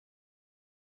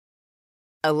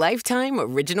a Lifetime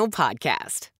original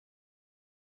podcast.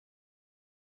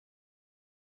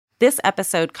 This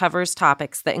episode covers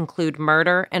topics that include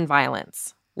murder and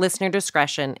violence. Listener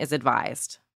discretion is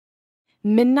advised.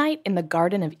 Midnight in the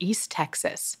Garden of East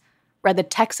Texas read the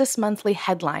Texas Monthly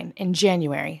headline in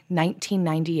January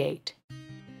 1998.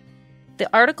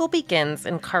 The article begins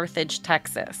in Carthage,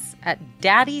 Texas, at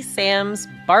Daddy Sam's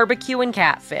Barbecue and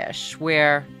Catfish,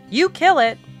 where you kill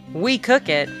it, we cook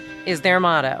it, is their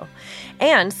motto.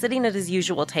 And sitting at his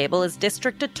usual table is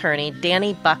District Attorney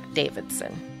Danny Buck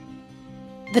Davidson.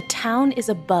 The town is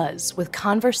abuzz with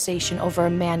conversation over a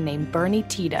man named Bernie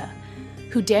Tiede,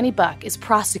 who Danny Buck is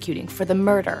prosecuting for the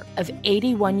murder of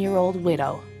 81-year-old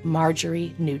widow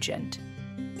Marjorie Nugent.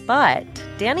 But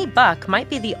Danny Buck might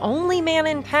be the only man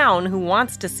in town who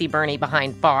wants to see Bernie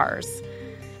behind bars.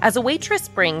 As a waitress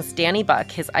brings Danny Buck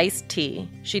his iced tea,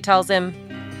 she tells him,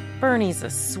 "Bernie's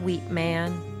a sweet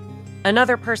man."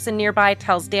 Another person nearby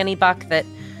tells Danny Buck that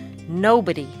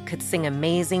nobody could sing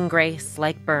Amazing Grace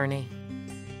like Bernie.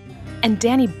 And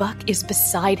Danny Buck is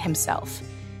beside himself.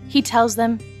 He tells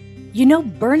them, "You know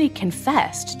Bernie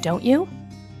confessed, don't you?"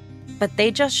 But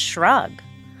they just shrug.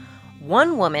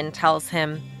 One woman tells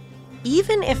him,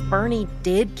 even if Bernie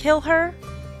did kill her,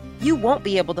 you won't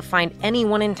be able to find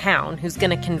anyone in town who's going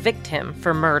to convict him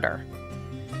for murder.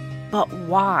 But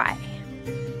why?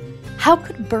 How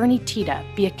could Bernie Tiede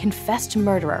be a confessed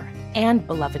murderer and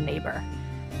beloved neighbor?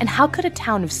 And how could a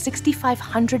town of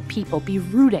 6,500 people be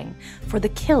rooting for the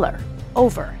killer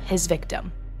over his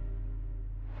victim?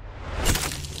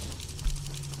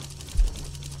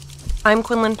 I'm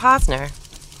Quinlan Posner.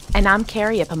 And I'm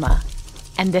Carrie Ipama.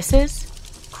 And this is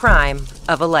Crime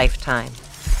of a Lifetime.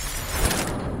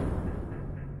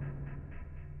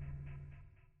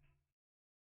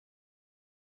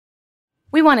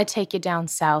 We want to take you down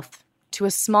south to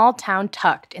a small town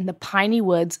tucked in the piney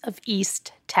woods of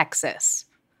East Texas,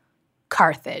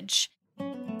 Carthage.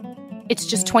 It's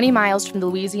just 20 miles from the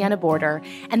Louisiana border,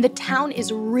 and the town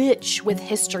is rich with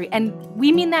history, and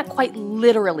we mean that quite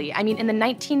literally. I mean, in the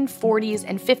 1940s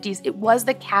and 50s, it was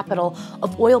the capital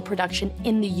of oil production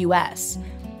in the U.S.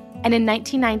 And in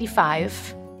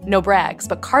 1995, no brags,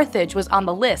 but Carthage was on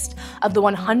the list of the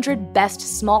 100 best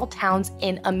small towns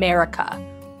in America.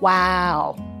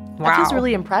 Wow. That feels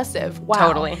really impressive. Wow.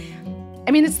 Totally.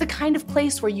 I mean, it's the kind of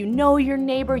place where you know your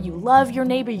neighbor, you love your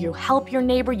neighbor, you help your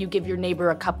neighbor, you give your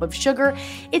neighbor a cup of sugar.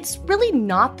 It's really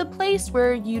not the place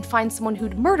where you'd find someone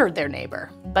who'd murdered their neighbor.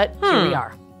 But here we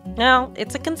are. Well,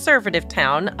 it's a conservative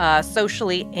town,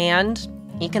 socially and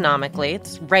economically.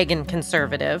 It's Reagan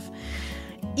conservative.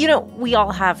 You know, we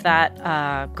all have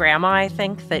that grandma, I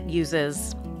think, that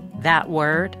uses that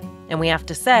word. And we have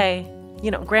to say,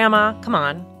 you know, Grandma, come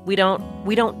on. We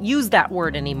don't use that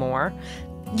word anymore.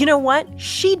 You know what?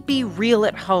 She'd be real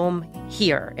at home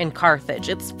here in Carthage.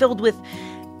 It's filled with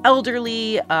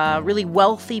elderly, really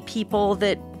wealthy people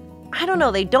that, I don't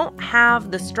know, they don't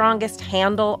have the strongest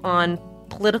handle on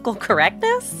political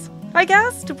correctness, I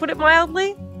guess, to put it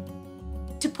mildly.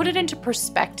 To put it into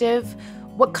perspective,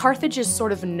 what Carthage is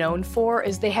sort of known for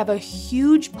is they have a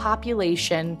huge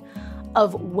population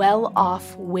of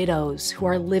well-off widows who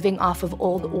are living off of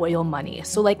old oil money.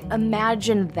 So,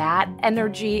 imagine that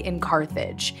energy in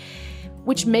Carthage,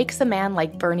 which makes a man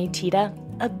like Bernie Tiede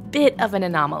a bit of an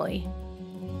anomaly.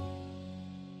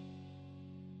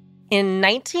 In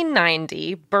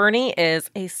 1990, Bernie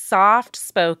is a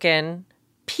soft-spoken,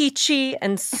 peachy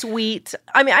and sweet.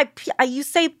 I mean, you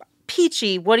say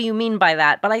peachy, what do you mean by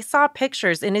that? But I saw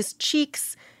pictures, and his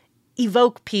cheeks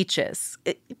evoke peaches.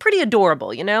 Pretty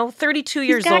adorable, you know? 32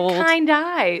 years old. He's got kind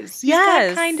eyes. Yes.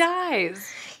 He's got kind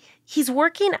eyes. He's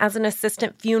working as an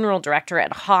assistant funeral director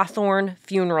at Hawthorne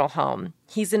Funeral Home.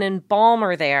 He's an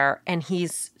embalmer there, and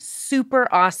he's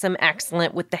super awesome,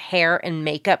 excellent with the hair and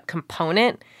makeup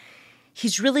component.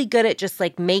 He's really good at just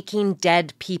making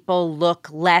dead people look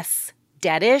less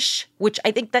deadish, which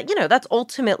I think that, that's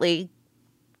ultimately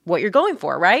what you're going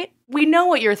for, right? We know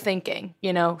what you're thinking,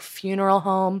 funeral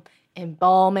home,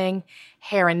 embalming,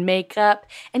 hair and makeup.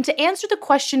 And to answer the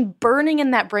question burning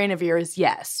in that brain of yours,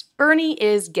 yes, Bernie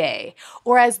is gay.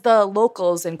 Or as the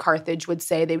locals in Carthage would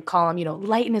say, they would call him,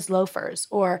 light in his loafers.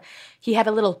 Or he had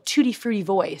a little tutti-frutti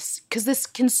voice. Because this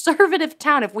conservative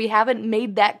town, if we haven't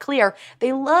made that clear,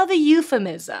 they love a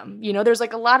euphemism. There's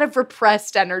a lot of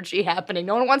repressed energy happening.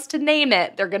 No one wants to name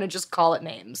it. They're going to just call it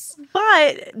names.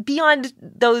 But beyond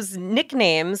those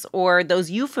nicknames or those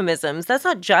euphemisms, that's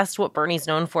not just what Bernie's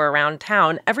known for around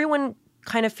town. Everyone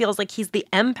kind of feels like he's the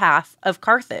empath of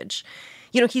Carthage.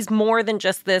 He's more than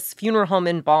just this funeral home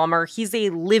embalmer. He's a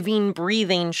living,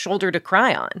 breathing shoulder to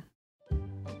cry on.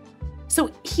 So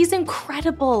he's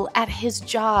incredible at his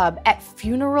job. At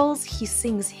funerals, he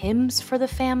sings hymns for the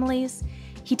families.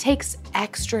 He takes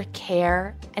extra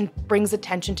care and brings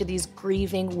attention to these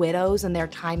grieving widows in their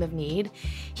time of need.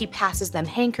 He passes them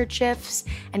handkerchiefs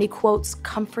and he quotes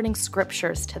comforting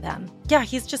scriptures to them. Yeah,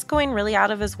 he's just going really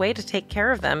out of his way to take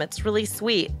care of them. It's really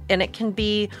sweet. And it can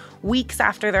be weeks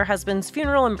after their husband's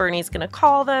funeral and Bernie's going to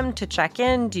call them to check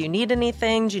in. Do you need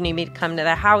anything? Do you need me to come to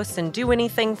the house and do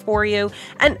anything for you?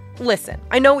 And listen,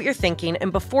 I know what you're thinking.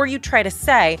 And before you try to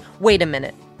say, wait a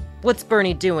minute, what's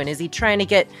Bernie doing? Is he trying to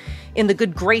get in the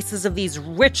good graces of these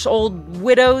rich old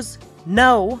widows?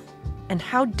 No. And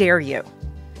how dare you?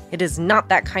 It is not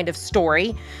that kind of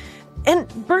story. And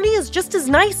Bernie is just as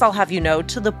nice, I'll have you know,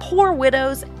 to the poor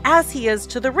widows as he is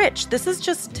to the rich. This is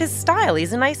just his style.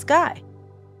 He's a nice guy.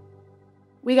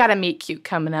 We got a meet cute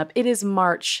coming up. It is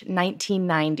March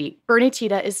 1990. Bernie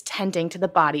Tiede is tending to the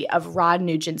body of Rod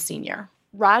Nugent Sr.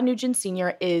 Rod Nugent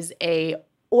Sr. is a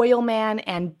oil man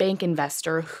and bank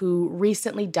investor who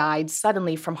recently died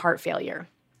suddenly from heart failure.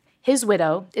 His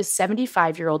widow is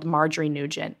 75-year-old Marjorie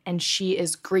Nugent, and she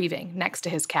is grieving next to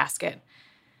his casket.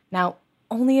 Now,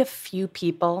 only a few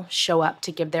people show up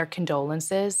to give their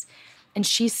condolences, and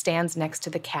she stands next to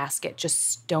the casket, just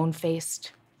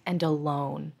stone-faced and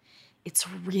alone. It's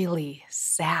really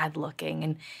sad looking,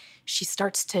 and she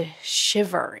starts to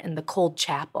shiver in the cold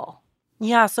chapel.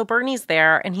 Yeah, so Bernie's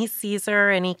there, and he sees her,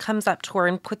 and he comes up to her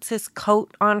and puts his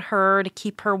coat on her to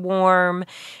keep her warm.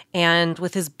 And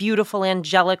with his beautiful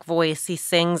angelic voice, he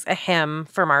sings a hymn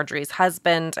for Marjorie's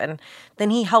husband, and then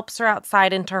he helps her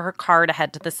outside into her car to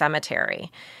head to the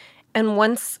cemetery. And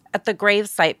once at the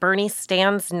gravesite, Bernie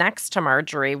stands next to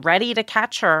Marjorie, ready to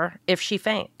catch her if she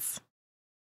faints.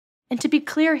 And to be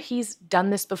clear, he's done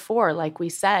this before, like we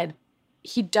said.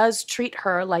 He does treat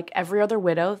her like every other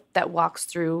widow that walks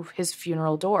through his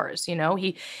funeral doors. You know,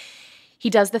 he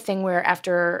does the thing where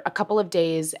after a couple of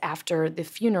days after the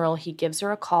funeral, he gives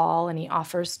her a call and he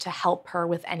offers to help her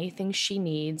with anything she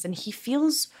needs. And he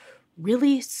feels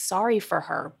really sorry for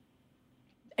her.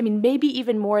 I mean, maybe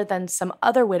even more than some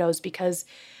other widows because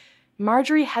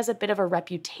Marjorie has a bit of a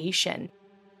reputation.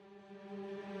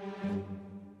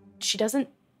 She doesn't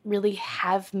really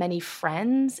have many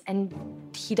friends, and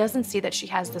he doesn't see that she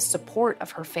has the support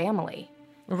of her family.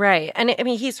 Right. And I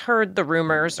mean, he's heard the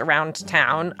rumors around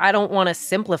town. I don't want to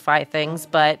simplify things,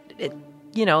 but,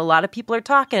 a lot of people are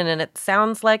talking, and it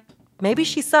sounds like maybe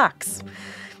she sucks.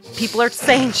 People are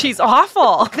saying she's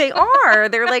awful. They are.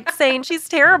 They're like saying she's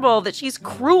terrible, that she's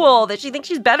cruel, that she thinks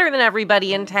she's better than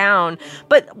everybody in town.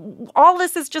 But all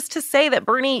this is just to say that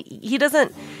Bernie, he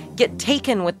doesn't get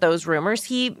taken with those rumors.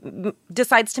 He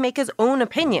decides to make his own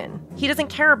opinion. He doesn't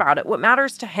care about it. What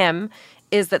matters to him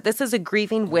is that this is a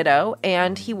grieving widow,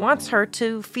 and he wants her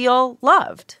to feel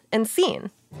loved and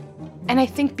seen. And I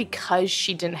think because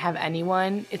she didn't have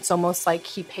anyone, it's almost like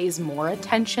he pays more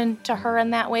attention to her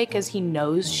in that way because he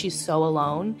knows she's so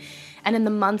alone. And in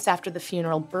the months after the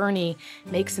funeral, Bernie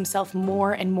makes himself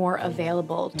more and more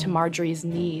available to Marjorie's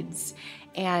needs.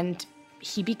 And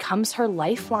he becomes her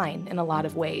lifeline in a lot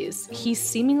of ways. He's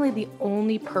seemingly the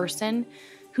only person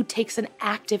who takes an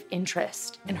active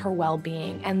interest in her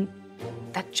well-being. And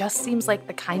that just seems like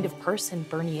the kind of person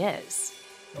Bernie is.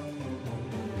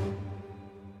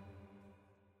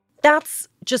 That's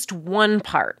just one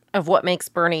part of what makes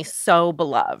Bernie so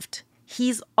beloved.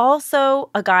 He's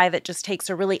also a guy that just takes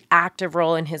a really active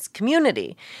role in his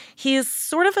community. He's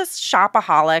sort of a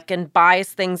shopaholic and buys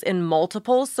things in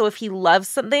multiples. So if he loves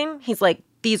something, he's like,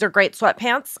 these are great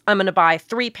sweatpants. I'm going to buy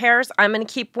 3 pairs. I'm going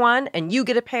to keep one, and you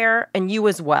get a pair, and you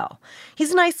as well.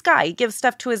 He's a nice guy. He gives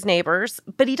stuff to his neighbors,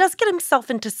 but he does get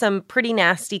himself into some pretty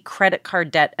nasty credit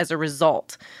card debt as a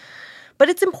result. But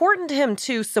it's important to him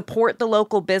to support the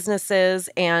local businesses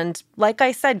and, like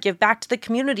I said, give back to the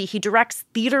community. He directs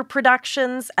theater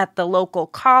productions at the local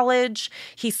college.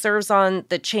 He serves on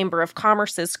the Chamber of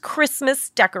Commerce's Christmas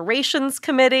decorations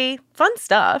committee. Fun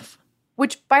stuff.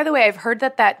 Which, by the way, I've heard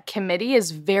that committee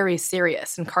is very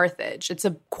serious in Carthage. It's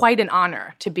quite an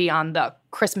honor to be on the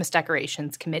Christmas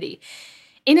decorations committee.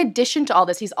 In addition to all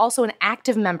this, he's also an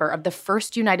active member of the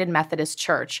First United Methodist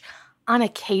Church. On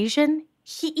occasion,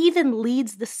 he even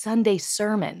leads the Sunday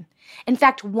sermon. In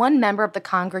fact, one member of the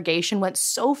congregation went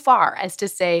so far as to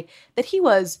say that he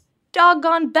was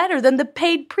doggone better than the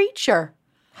paid preacher.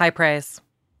 High praise.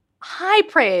 High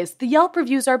praise. The Yelp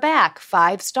reviews are back.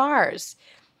 5 stars.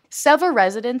 Several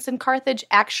residents in Carthage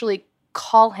actually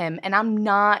call him, and I'm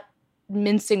not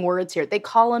mincing words here, they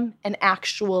call him an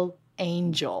actual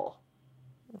angel.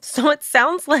 So it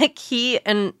sounds like he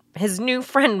and his new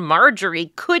friend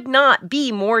Marjorie could not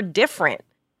be more different.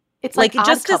 It's like Odd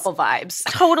just Couple vibes.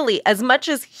 Totally. As much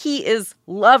as he is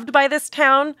loved by this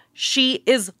town, she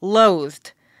is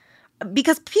loathed.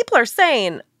 Because people are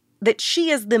saying that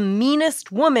she is the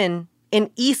meanest woman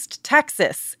in East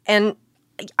Texas. And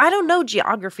I don't know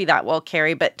geography that well,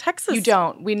 Carrie, but Texas... You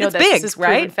don't. We know it's that big, this is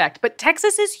right? proven fact. But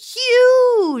Texas is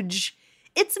huge.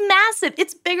 It's massive.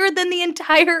 It's bigger than the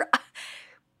entire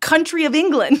country of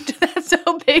England. That's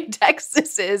how big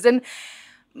Texas is. And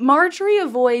Marjorie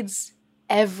avoids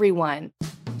everyone.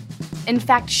 In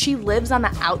fact, she lives on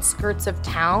the outskirts of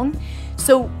town,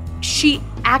 so she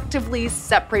actively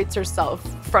separates herself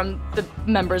from the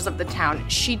members of the town.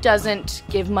 She doesn't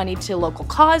give money to local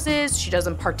causes. She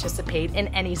doesn't participate in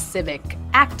any civic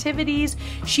activities.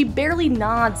 She barely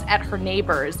nods at her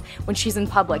neighbors when she's in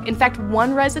public. In fact,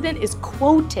 one resident is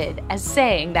quoted as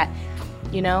saying that,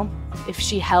 you know, if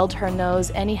she held her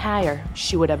nose any higher,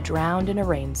 she would have drowned in a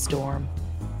rainstorm.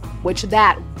 Which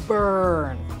that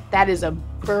burn. That is a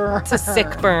burn. It's a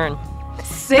sick burn.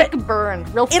 Sick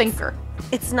burn. Real thinker.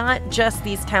 It's not just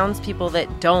these townspeople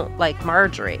that don't like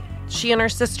Marjorie. She and her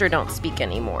sister don't speak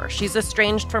anymore. She's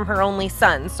estranged from her only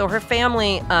son, so her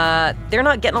family, they're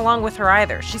not getting along with her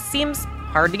either. She seems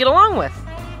hard to get along with.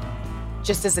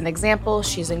 Just as an example,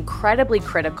 she's incredibly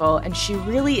critical, and she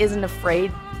really isn't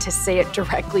afraid to say it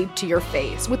directly to your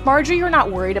face. With Marjorie, you're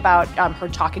not worried about her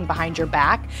talking behind your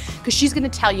back, because she's going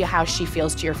to tell you how she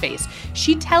feels to your face.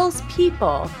 She tells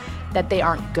people that they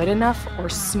aren't good enough or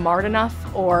smart enough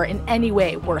or in any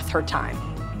way worth her time.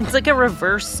 It's like a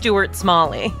reverse Stuart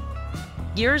Smalley.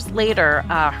 Years later,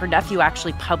 her nephew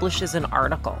actually publishes an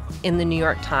article in the New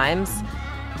York Times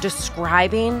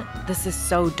describing, this is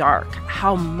so dark,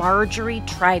 how Marjorie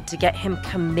tried to get him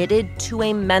committed to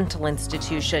a mental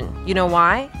institution. You know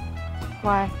why?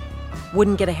 Why?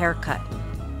 Wouldn't get a haircut.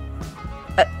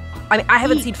 I mean, I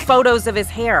haven't seen photos of his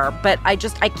hair, but I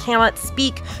cannot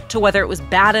speak to whether it was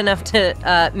bad enough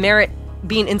to merit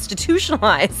being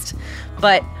institutionalized.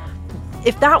 But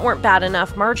if that weren't bad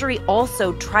enough, Marjorie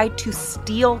also tried to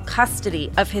steal custody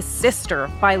of his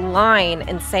sister by lying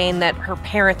and saying that her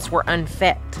parents were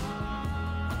unfit,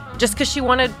 just because she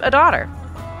wanted a daughter.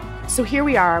 So here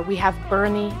we are. We have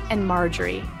Bernie and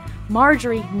Marjorie.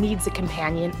 Marjorie needs a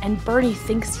companion, and Bernie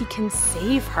thinks he can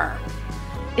save her.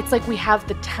 It's like we have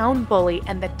the town bully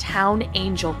and the town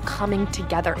angel coming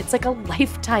together. It's like a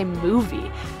Lifetime movie.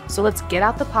 So let's get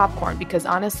out the popcorn, because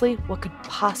honestly, what could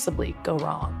possibly go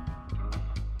wrong?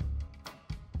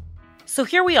 So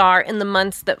here we are in the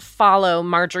months that follow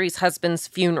Marjorie's husband's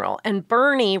funeral, and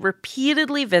Bernie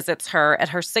repeatedly visits her at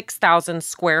her 6,000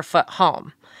 square foot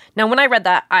home. Now, when I read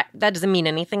that, that doesn't mean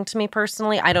anything to me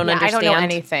personally. I don't understand. I don't know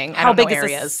anything. How big is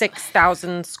a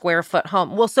 6,000 square foot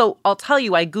home? Well, so I'll tell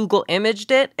you, I Google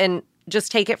imaged it, and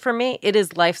just take it from me, it is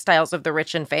Lifestyles of the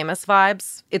Rich and Famous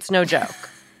vibes. It's no joke.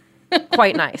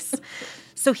 Quite nice.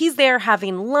 So he's there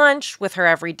having lunch with her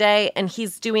every day, and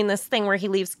he's doing this thing where he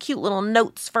leaves cute little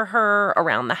notes for her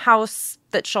around the house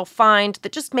that she'll find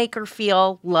that just make her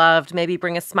feel loved, maybe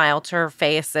bring a smile to her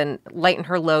face and lighten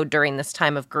her load during this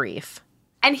time of grief.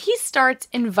 And he starts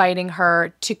inviting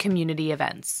her to community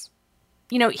events.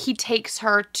 You know, he takes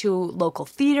her to local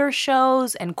theater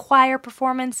shows and choir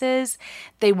performances.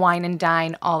 They wine and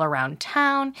dine all around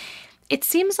town. It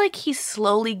seems like he's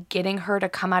slowly getting her to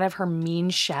come out of her mean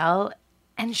shell,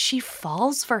 and she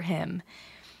falls for him.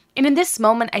 And in this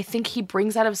moment, I think he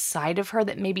brings out a side of her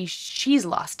that maybe she's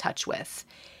lost touch with.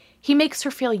 He makes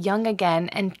her feel young again,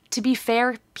 and to be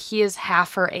fair, he is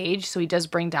half her age, so he does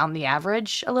bring down the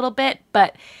average a little bit,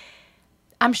 but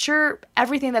I'm sure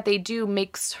everything that they do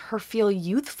makes her feel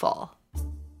youthful.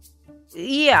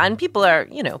 Yeah, and people are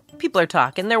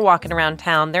talking. They're walking around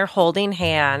town. They're holding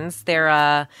hands.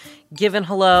 They're giving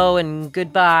hello and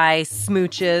goodbye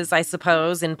smooches, I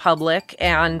suppose, in public.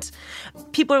 And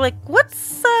people are like,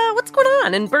 what's going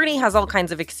on? And Bernie has all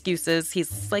kinds of excuses.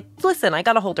 He's like, listen, I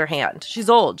got to hold her hand. She's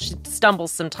old. She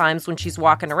stumbles sometimes when she's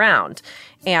walking around.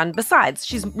 And besides,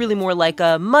 she's really more like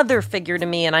a mother figure to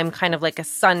me, and I'm kind of like a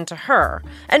son to her.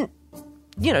 And,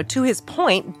 to his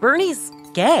point, Bernie's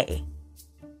gay.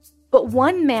 But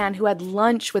one man who had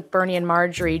lunch with Bernie and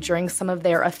Marjorie during some of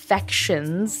their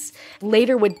affections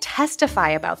later would testify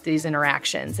about these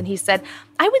interactions. And he said,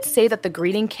 I would say that the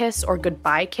greeting kiss or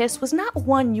goodbye kiss was not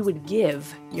one you would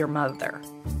give your mother.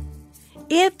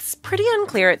 It's pretty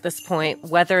unclear at this point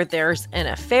whether there's an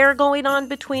affair going on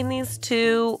between these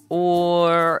two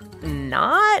or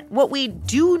not. What we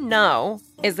do know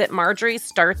is that Marjorie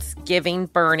starts giving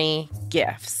Bernie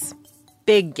gifts,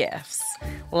 big gifts,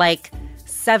 like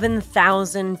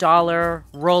 $7,000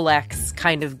 Rolex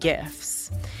kind of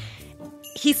gifts.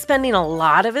 he's spending a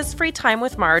lot of his free time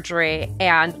with Marjorie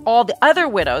and all the other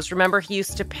widows. Remember, he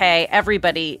used to pay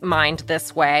everybody mind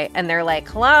this way. And they're like,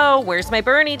 hello, where's my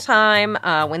Bernie time?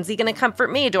 When's he going to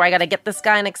comfort me? Do I got to get this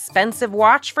guy an expensive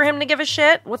watch for him to give a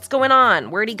shit? What's going on?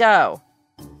 Where'd he go?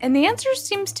 And the answer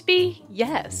seems to be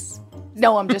yes.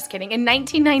 No, I'm just kidding. In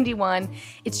 1991,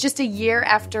 it's just a year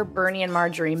after Bernie and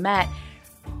Marjorie met,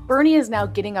 Bernie is now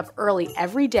getting up early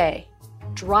every day,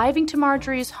 driving to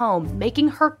Marjorie's home, making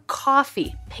her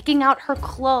coffee, picking out her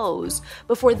clothes,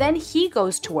 before then he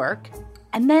goes to work.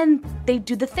 And then they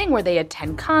do the thing where they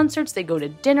attend concerts, they go to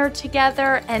dinner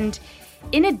together, and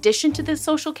in addition to this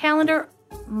social calendar,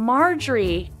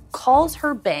 Marjorie calls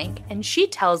her bank and she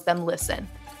tells them, listen,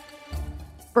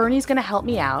 Bernie's gonna help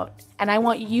me out, and I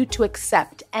want you to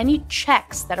accept any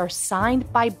checks that are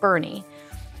signed by Bernie.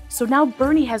 So now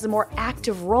Bernie has a more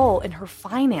active role in her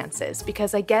finances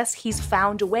because I guess he's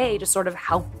found a way to sort of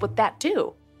help with that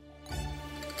too.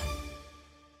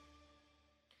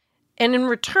 And in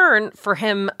return for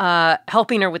him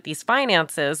helping her with these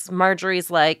finances, Marjorie's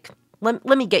like, let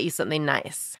me get you something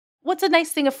nice. What's a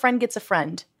nice thing a friend gets a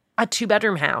friend? A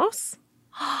 2-bedroom house.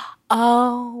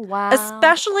 Oh, wow.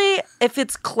 Especially if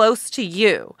it's close to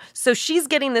you. So she's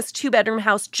getting this 2-bedroom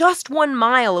house just 1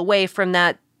 mile away from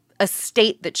that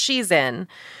estate that she's in.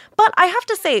 But I have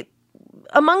to say,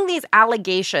 among these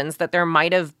allegations that there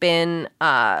might have been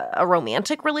a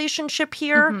romantic relationship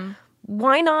here,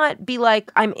 why not be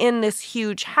like, I'm in this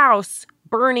huge house.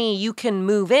 Bernie, you can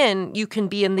move in. You can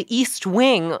be in the East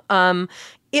Wing.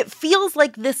 It feels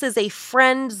like this is a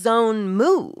friend zone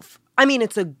move. I mean,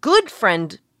 it's a good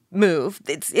friend move.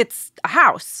 It's a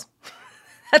house.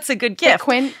 That's a good gift.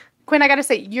 Hey, Quinn, I gotta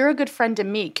say, you're a good friend to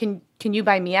me. Can you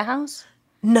buy me a house?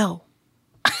 No.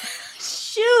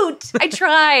 Shoot! I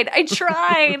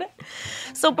tried.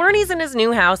 So Bernie's in his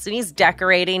new house and he's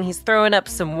decorating. He's throwing up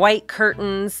some white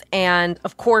curtains. And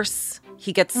of course,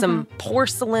 he gets some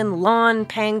porcelain lawn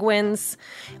penguins.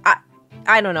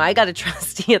 I don't know. I got to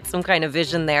trust he had some kind of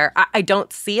vision there. I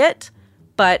don't see it,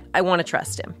 but I want to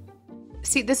trust him.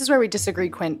 See, this is where we disagree,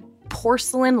 Quinn.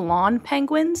 Porcelain lawn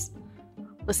penguins?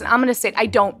 Listen, I'm going to say I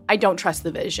don't trust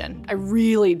the vision. I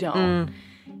really don't.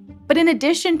 But in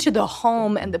addition to the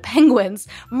home and the penguins,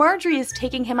 Marjorie is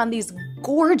taking him on these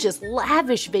gorgeous,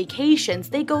 lavish vacations.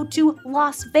 They go to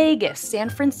Las Vegas, San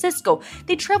Francisco.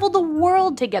 They travel the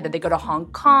world together. They go to Hong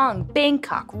Kong,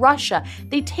 Bangkok, Russia.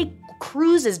 They take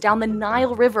cruises down the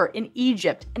Nile River in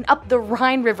Egypt and up the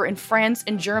Rhine River in France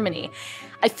and Germany.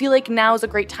 I feel like now is a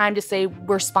great time to say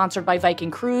we're sponsored by Viking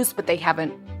Cruise, but they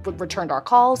haven't returned our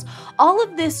calls. All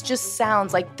of this just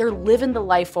sounds like they're living the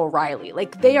life O'Reilly.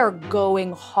 Like they are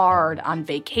going hard on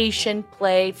vacation,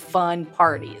 play, fun,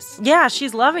 parties. Yeah,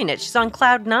 she's loving it. She's on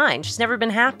cloud 9. She's never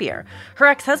been happier. Her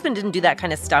ex-husband didn't do that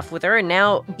kind of stuff with her. And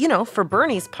now, for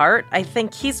Bernie's part, I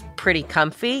think he's pretty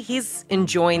comfy. He's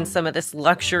enjoying some of this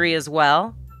luxury as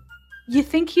well. You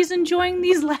think he's enjoying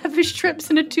these lavish trips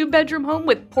in a 2-bedroom home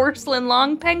with porcelain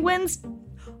lawn penguins?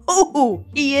 Oh,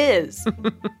 he is.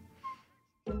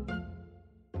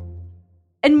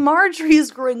 And Marjorie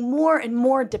is growing more and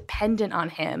more dependent on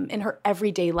him in her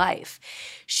everyday life.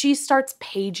 She starts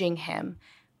paging him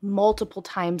multiple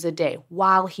times a day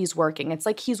while he's working. It's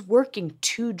like he's working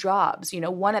 2 jobs,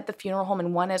 one at the funeral home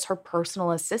and one as her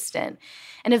personal assistant.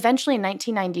 And eventually in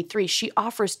 1993, she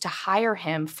offers to hire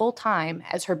him full-time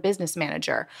as her business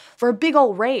manager for a big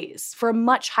old raise, for a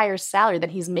much higher salary than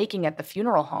he's making at the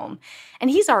funeral home. And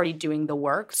he's already doing the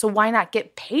work, so why not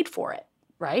get paid for it,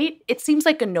 right? It seems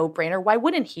like a no-brainer. Why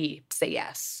wouldn't he say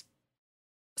yes?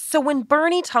 So when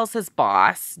Bernie tells his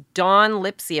boss, Dawn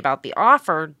Lipsey, about the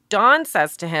offer, Dawn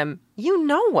says to him, you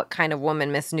know what kind of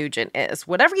woman Miss Nugent is.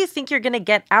 Whatever you think you're going to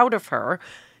get out of her,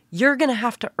 you're going to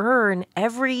have to earn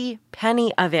every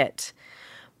penny of it.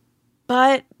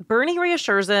 But Bernie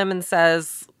reassures him and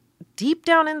says, deep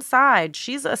down inside,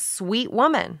 she's a sweet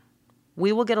woman.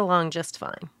 We will get along just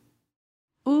fine.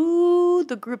 Ooh,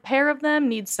 the group pair of them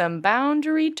needs some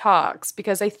boundary talks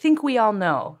because I think we all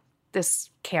know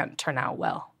this can't turn out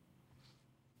well.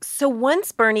 So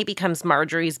once Bernie becomes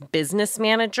Marjorie's business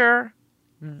manager,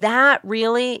 that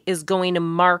really is going to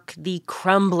mark the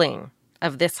crumbling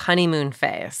of this honeymoon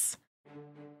phase.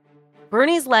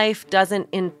 Bernie's life doesn't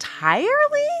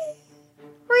entirely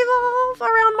revolve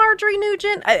around Marjorie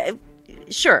Nugent.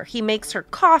 Sure, he makes her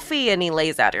coffee and he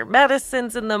lays out her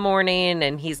medicines in the morning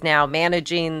and he's now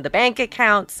managing the bank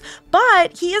accounts,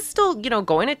 but he is still,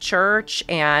 going to church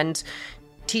and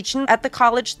teaching at the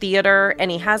college theater, and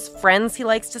he has friends he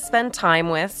likes to spend time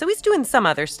with, so he's doing some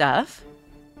other stuff.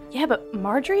 Yeah, but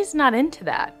Marjorie's not into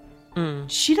that.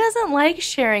 She doesn't like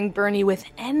sharing Bernie with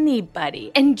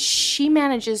anybody, and she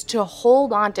manages to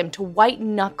hold on to him, to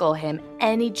white-knuckle him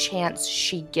any chance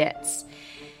she gets.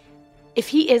 If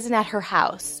he isn't at her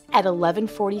house at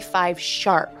 11:45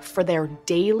 sharp for their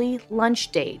daily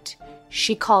lunch date,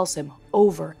 she calls him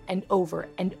over and over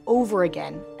and over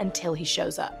again until he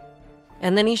shows up.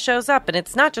 And then he shows up, and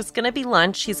it's not just going to be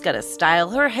lunch. He's got to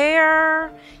style her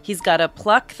hair. He's got to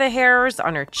pluck the hairs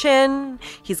on her chin.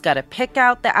 He's got to pick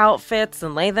out the outfits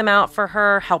and lay them out for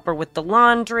her, help her with the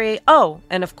laundry. Oh,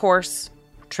 and of course,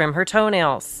 trim her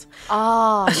toenails.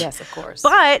 Ah, yes, of course.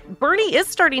 But Bernie is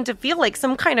starting to feel like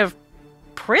some kind of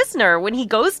prisoner when he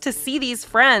goes to see these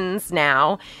friends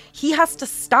now. He has to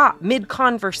stop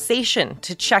mid-conversation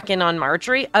to check in on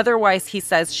Marjorie. Otherwise, he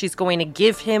says she's going to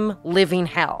give him living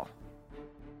hell.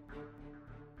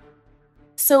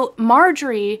 So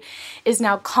Marjorie is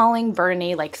now calling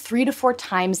Bernie like 3 to 4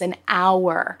 times an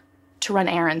hour to run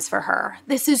errands for her.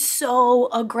 This is so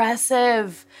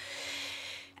aggressive.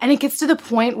 And it gets to the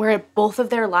point where both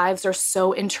of their lives are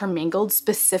so intermingled.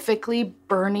 Specifically,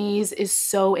 Bernie's is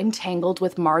so entangled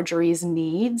with Marjorie's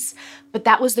needs. But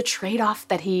that was the trade-off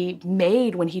that he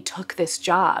made when he took this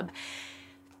job.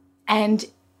 And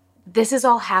this is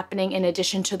all happening in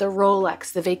addition to the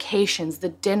Rolex, the vacations, the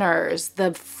dinners,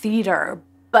 the theater.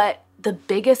 But the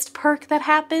biggest perk that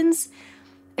happens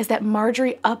is that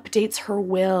Marjorie updates her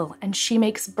will and she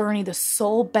makes Bernie the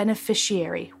sole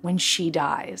beneficiary when she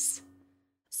dies.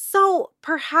 So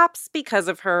perhaps because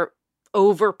of her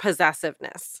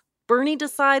over-possessiveness, Bernie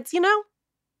decides,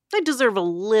 I deserve a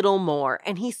little more.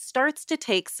 And he starts to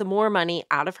take some more money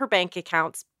out of her bank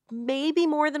accounts, maybe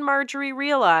more than Marjorie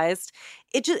realized.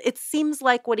 It seems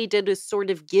like what he did was sort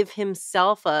of give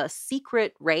himself a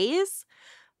secret raise.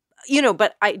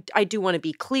 But I do want to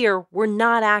be clear, we're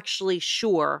not actually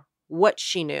sure what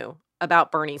she knew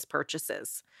about Bernie's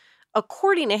purchases.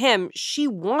 According to him, she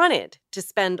wanted to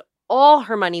spend all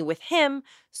her money with him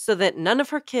so that none of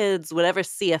her kids would ever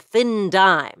see a thin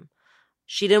dime.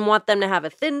 She didn't want them to have a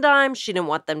thin dime. She didn't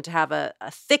want them to have a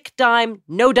thick dime.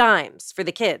 No dimes for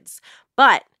the kids.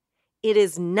 But it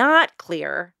is not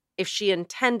clear if she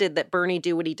intended that Bernie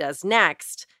do what he does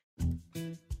next.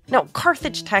 No,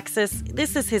 Carthage, Texas,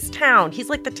 this is his town. He's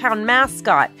like the town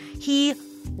mascot. He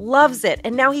loves it.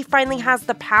 And now he finally has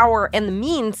the power and the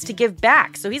means to give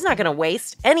back. So he's not going to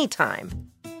waste any time.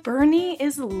 Bernie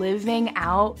is living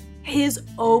out his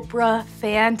Oprah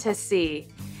fantasy.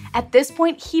 At this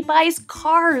point, he buys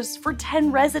cars for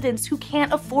 10 residents who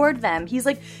can't afford them. He's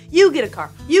like, you get a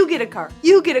car, you get a car,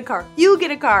 you get a car, you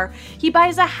get a car. He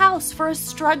buys a house for a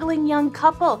struggling young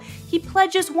couple. He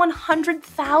pledges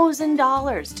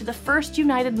 $100,000 to the First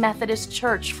United Methodist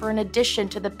Church for an addition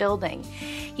to the building.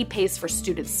 He pays for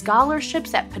student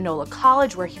scholarships at Panola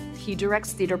College, where he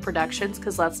directs theater productions,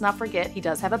 because let's not forget, he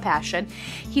does have a passion.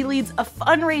 He leads a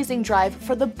fundraising drive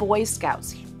for the Boy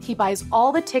Scouts. He buys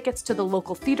all the tickets to the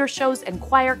local theater shows and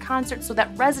choir concerts so that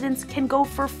residents can go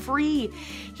for free.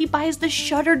 He buys the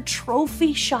shuttered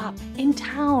trophy shop in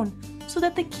town so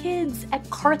that the kids at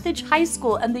Carthage High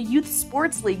School and the youth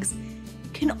sports leagues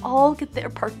can all get their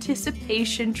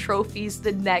participation trophies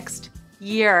the next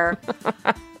year.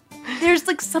 There's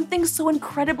like something so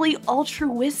incredibly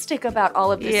altruistic about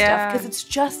all of this stuff, because it's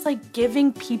just like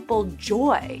giving people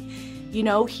joy.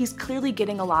 He's clearly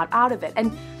getting a lot out of it.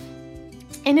 And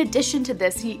in addition to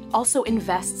this, he also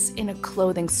invests in a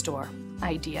clothing store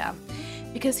idea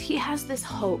because he has this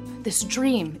hope, this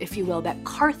dream, if you will, that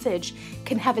Carthage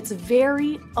can have its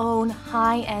very own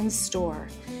high-end store.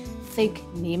 Think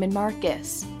Neiman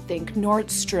Marcus, think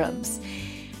Nordstrom's.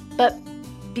 But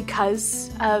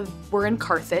because we're in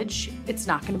Carthage, it's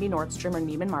not going to be Nordstrom or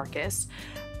Neiman Marcus.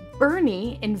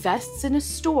 Bernie invests in a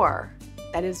store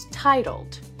that is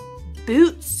titled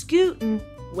Boot Scootin'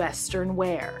 Western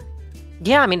Wear.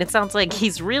 Yeah, it sounds like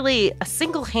he's really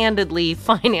single-handedly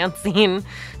financing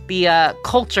the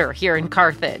culture here in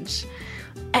Carthage.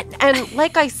 And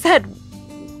like I said,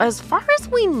 as far as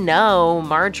we know,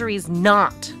 Marjorie's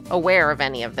not aware of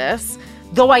any of this,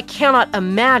 though I cannot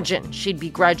imagine she'd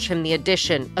begrudge him the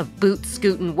addition of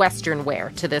boot-scootin' Western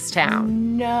wear to this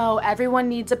town. No, everyone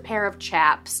needs a pair of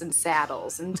chaps and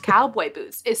saddles and cowboy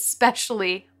boots,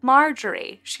 especially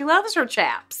Marjorie. She loves her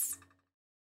chaps.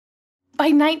 By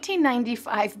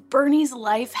 1995, Bernie's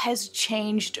life has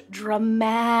changed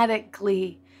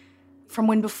dramatically from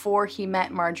when before he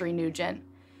met Marjorie Nugent.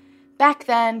 Back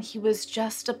then, he was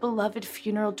just a beloved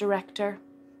funeral director,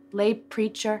 lay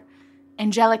preacher,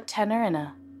 angelic tenor, and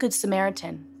a good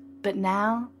Samaritan. But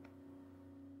now,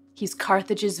 he's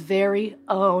Carthage's very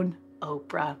own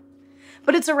Oprah.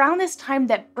 But it's around this time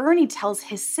that Bernie tells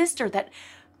his sister that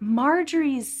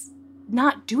Marjorie's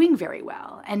not doing very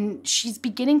well, and she's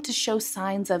beginning to show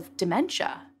signs of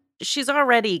dementia. She's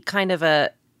already kind of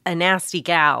a nasty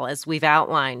gal, as we've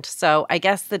outlined, so I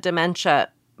guess the dementia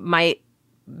might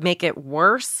make it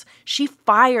worse. She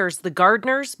fires the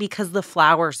gardeners because the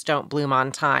flowers don't bloom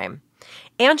on time.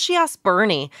 And she asks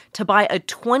Bernie to buy a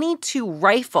 .22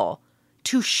 rifle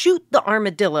to shoot the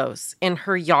armadillos in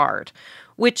her yard,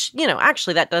 which,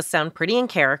 actually that does sound pretty in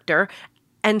character.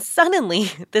 And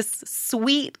suddenly, this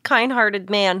sweet, kind-hearted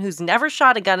man who's never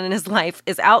shot a gun in his life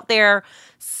is out there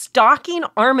stalking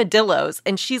armadillos,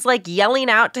 and she's like yelling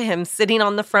out to him sitting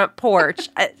on the front porch.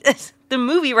 The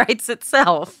movie writes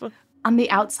itself. On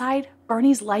the outside,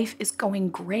 Bernie's life is going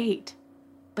great.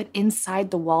 But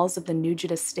inside the walls of the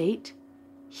Nugent estate,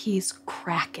 he's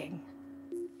cracking.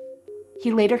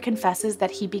 He later confesses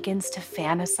that he begins to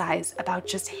fantasize about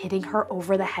just hitting her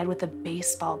over the head with a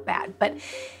baseball bat, but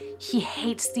he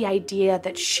hates the idea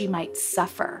that she might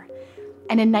suffer.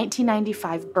 And in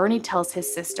 1995, Bernie tells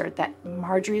his sister that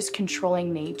Marjorie's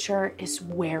controlling nature is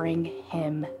wearing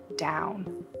him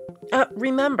down.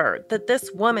 Remember that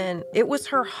this woman, it was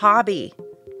her hobby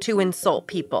to insult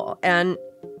people. And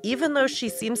even though she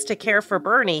seems to care for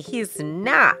Bernie, he's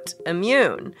not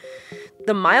immune.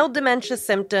 The mild dementia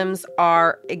symptoms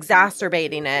are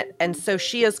exacerbating it, and so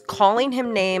she is calling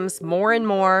him names more and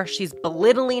more. She's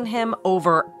belittling him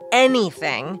over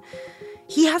anything.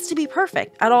 He has to be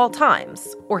perfect at all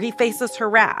times, or he faces her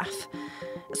wrath.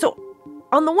 So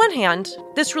on the one hand,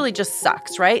 this really just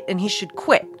sucks, right? And he should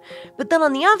quit. But then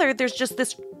on the other, there's just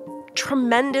this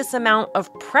tremendous amount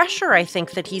of pressure, I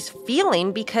think, that he's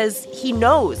feeling because he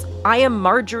knows I am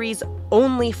Marjorie's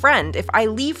only friend. If I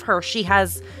leave her, she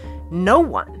has no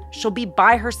one. She'll be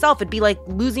by herself. It'd be like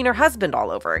losing her husband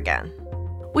all over again.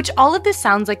 Which all of this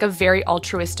sounds like a very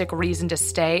altruistic reason to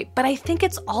stay, but I think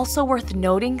it's also worth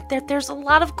noting that there's a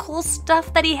lot of cool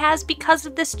stuff that he has because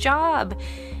of this job.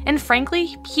 And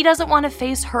frankly, he doesn't want to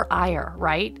face her ire,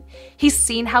 right? He's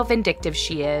seen how vindictive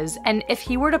she is, and if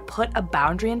he were to put a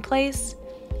boundary in place,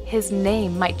 his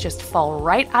name might just fall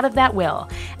right out of that will,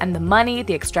 and the money,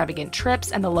 the extravagant trips,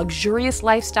 and the luxurious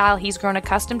lifestyle he's grown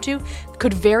accustomed to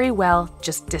could very well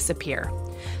just disappear.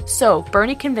 So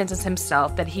Bernie convinces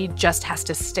himself that he just has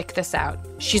to stick this out.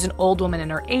 She's an old woman in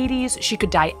her 80s, she could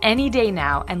die any day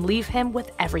now and leave him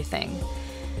with everything.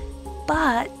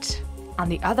 But, on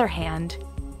the other hand,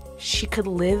 she could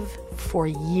live for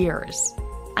years.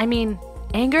 I mean,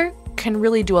 anger can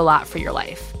really do a lot for your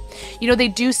life. They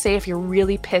do say if you're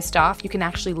really pissed off, you can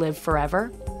actually live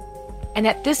forever. And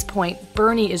at this point,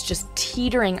 Bernie is just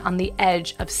teetering on the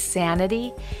edge of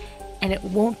sanity, and it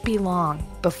won't be long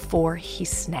before he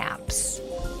snaps.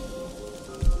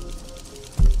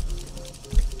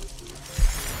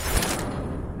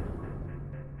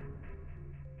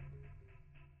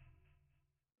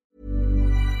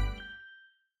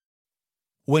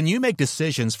 When you make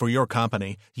decisions for your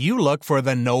company, you look for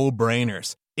the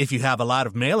no-brainers. If you have a lot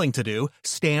of mailing to do,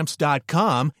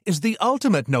 Stamps.com is the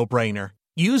ultimate no-brainer.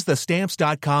 Use the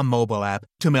Stamps.com mobile app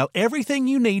to mail everything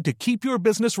you need to keep your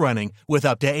business running with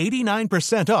up to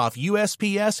 89% off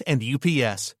USPS and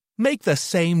UPS. Make the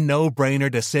same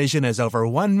no-brainer decision as over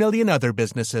 1 million other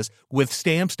businesses with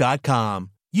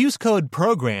Stamps.com. Use code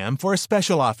PROGRAM for a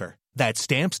special offer. That's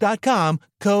Stamps.com,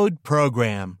 code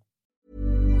PROGRAM.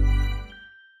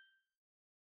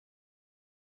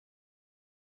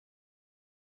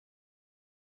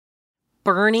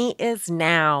 Bernie is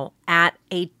now at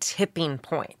a tipping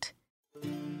point.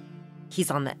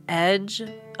 He's on the edge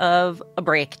of a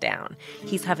breakdown.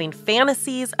 He's having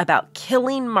fantasies about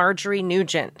killing Marjorie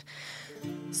Nugent.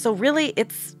 So really,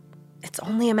 it's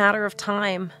only a matter of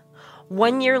time.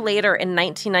 1 year later, in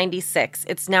 1996,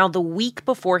 it's now the week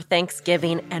before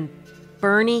Thanksgiving, and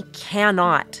Bernie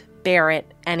cannot bear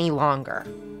it any longer.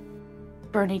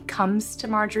 Bernie comes to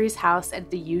Marjorie's house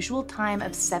at the usual time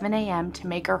of 7 a.m. to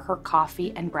make her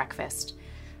coffee and breakfast.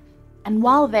 And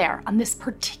while there, on this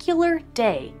particular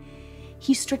day,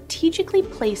 he strategically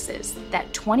places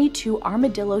that .22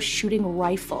 armadillo shooting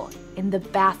rifle in the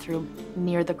bathroom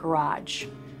near the garage.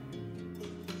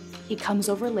 He comes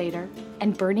over later,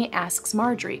 and Bernie asks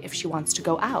Marjorie if she wants to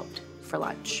go out for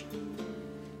lunch.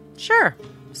 Sure.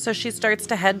 So she starts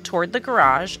to head toward the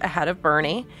garage ahead of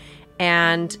Bernie,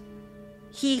 and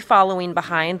he, following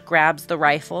behind, grabs the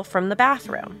rifle from the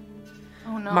bathroom.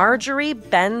 Oh, no. Marjorie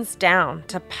bends down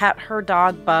to pet her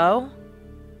dog, Bo,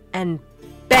 and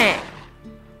bang!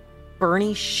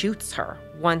 Bernie shoots her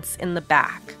once in the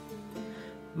back.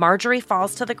 Marjorie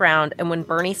falls to the ground, and when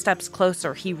Bernie steps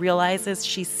closer, he realizes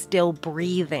she's still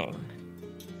breathing.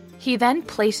 He then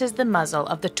places the muzzle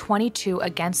of the .22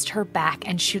 against her back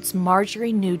and shoots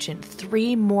Marjorie Nugent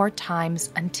 3 more times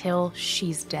until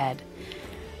she's dead.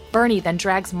 Bernie then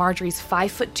drags Marjorie's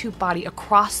 5'2" body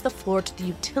across the floor to the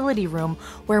utility room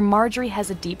where Marjorie has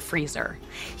a deep freezer.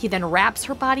 He then wraps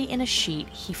her body in a sheet,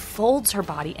 he folds her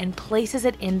body and places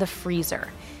it in the freezer,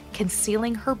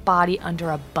 concealing her body under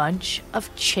a bunch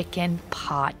of chicken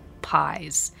pot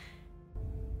pies.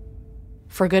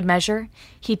 For good measure,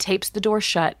 he tapes the door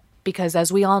shut because,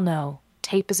 as we all know,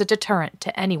 tape is a deterrent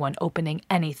to anyone opening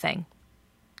anything.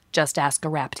 Just ask a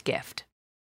wrapped gift.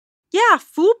 Yeah,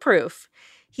 foolproof.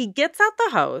 He gets out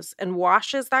the hose and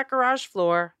washes that garage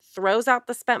floor, throws out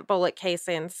the spent bullet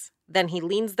casings. Then he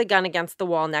leans the gun against the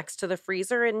wall next to the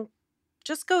freezer and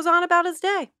just goes on about his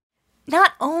day.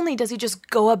 Not only does he just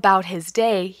go about his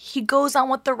day, he goes on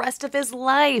with the rest of his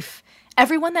life.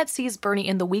 Everyone that sees Bernie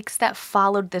in the weeks that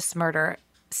followed this murder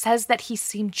says that he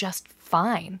seemed just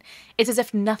fine. It's as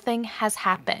if nothing has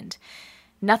happened.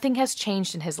 Nothing has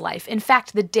changed in his life. In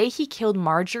fact, the day he killed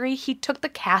Marjorie, he took the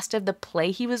cast of the play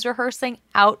he was rehearsing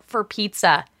out for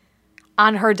pizza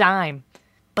on her dime.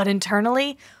 But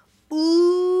internally,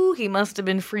 ooh, he must have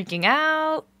been freaking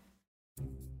out.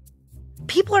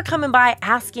 People are coming by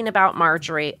asking about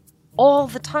Marjorie all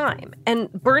the time, and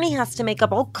Bernie has to make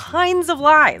up all kinds of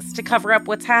lies to cover up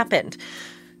what's happened.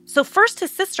 So first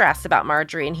his sister asks about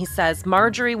Marjorie, and he says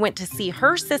Marjorie went to see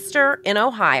her sister in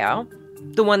Ohio,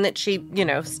 the one that she,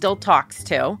 still talks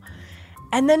to.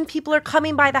 And then people are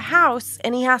coming by the house,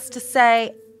 and he has to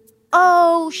say,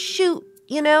 oh, shoot,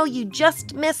 you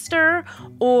just missed her,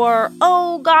 or,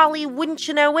 oh, golly, wouldn't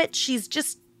you know it, she's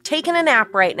just taking a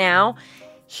nap right now.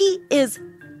 He is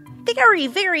very,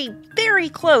 very, very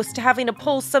close to having to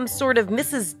pull some sort of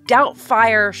Mrs.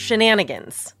 Doubtfire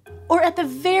shenanigans. Or at the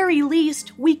very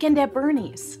least, Weekend at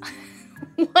Bernie's.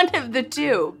 One of the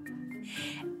two.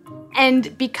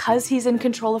 And because he's in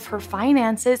control of her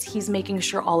finances, he's making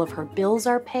sure all of her bills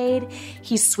are paid.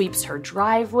 He sweeps her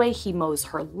driveway, he mows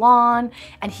her lawn,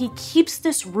 and he keeps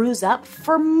this ruse up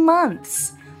for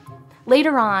months.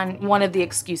 Later on, one of the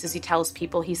excuses he tells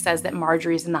people, he says that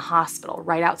Marjorie's in the hospital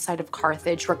right outside of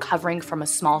Carthage recovering from a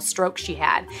small stroke she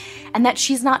had, and that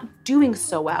she's not doing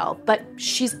so well, but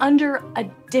she's under a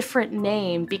different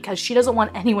name because she doesn't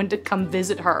want anyone to come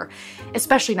visit her,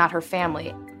 especially not her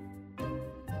family.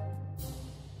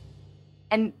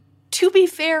 And to be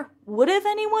fair, would have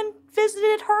anyone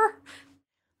visited her?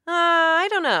 I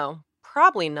don't know.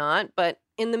 Probably not, but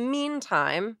in the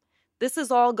meantime, this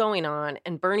is all going on,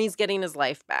 and Bernie's getting his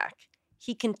life back.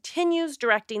 He continues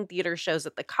directing theater shows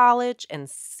at the college and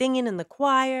singing in the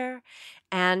choir,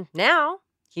 and now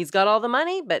he's got all the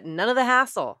money, but none of the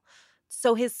hassle.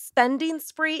 So his spending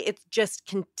spree, it just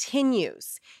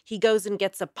continues. He goes and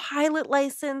gets a pilot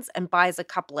license and buys a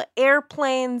couple of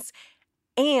airplanes,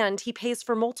 and he pays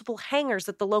for multiple hangars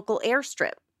at the local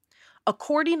airstrip.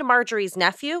 According to Marjorie's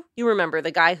nephew, you remember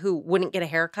the guy who wouldn't get a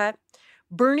haircut,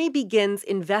 Bernie begins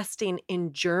investing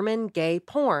in German gay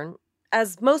porn,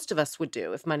 as most of us would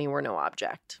do if money were no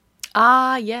object.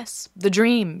 Ah, yes, the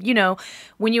dream.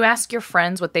 When you ask your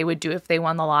friends what they would do if they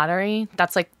won the lottery,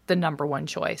 that's like the number one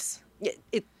choice.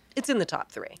 It's in the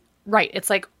top 3. Right. It's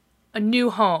like a new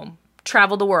home,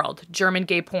 travel the world, German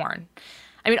gay porn.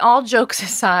 I mean, all jokes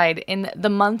aside, in the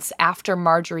months after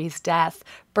Marjorie's death,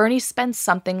 Bernie spends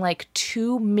something like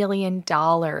 $2 million,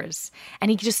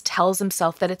 and he just tells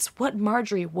himself that it's what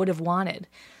Marjorie would have wanted.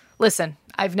 Listen,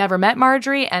 I've never met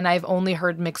Marjorie, and I've only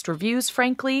heard mixed reviews,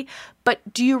 frankly, but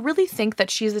do you really think that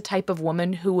she's the type of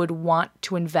woman who would want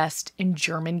to invest in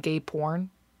German gay porn?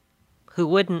 Who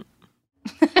wouldn't?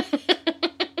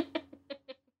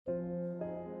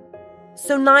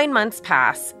 So 9 months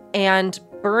pass, and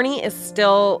Bernie is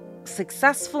still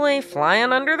successfully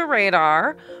flying under the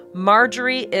radar.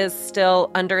 Marjorie is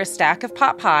still under a stack of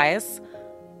pot pies.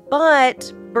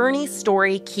 But Bernie's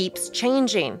story keeps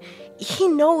changing. He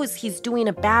knows he's doing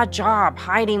a bad job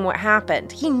hiding what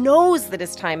happened. He knows that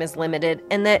his time is limited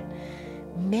and that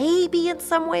maybe in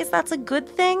some ways that's a good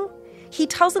thing. He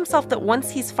tells himself that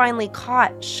once he's finally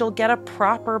caught, she'll get a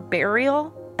proper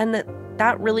burial and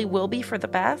that really will be for the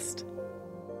best.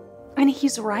 And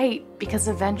he's right, because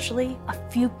eventually a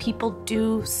few people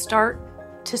do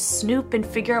start to snoop and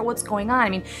figure out what's going on. I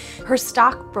mean, her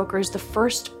stockbroker is the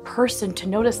first person to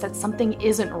notice that something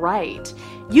isn't right.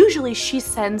 Usually she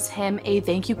sends him a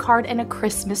thank you card and a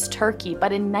Christmas turkey,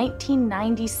 but in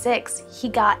 1996, he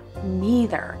got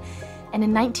neither. And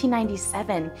in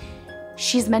 1997,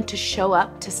 she's meant to show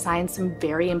up to sign some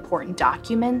very important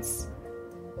documents,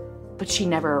 but she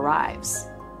never arrives.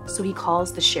 So he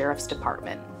calls the sheriff's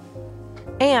department.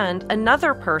 And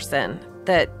another person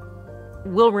that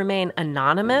will remain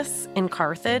anonymous in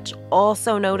Carthage,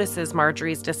 also notices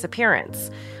Marjorie's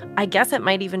disappearance. I guess it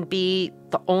might even be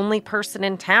the only person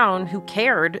in town who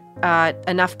cared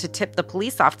enough to tip the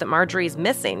police off that Marjorie's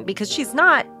missing, because she's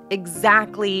not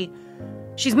exactly...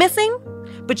 She's missing,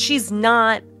 but she's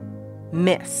not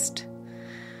missed.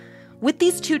 With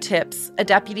these 2 tips, a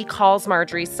deputy calls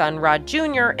Marjorie's son, Rod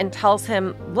Jr., and tells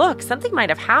him, look, something might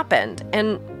have happened.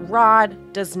 And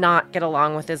Rod does not get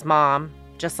along with his mom,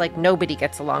 just like nobody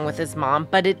gets along with his mom,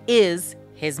 but it is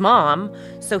his mom.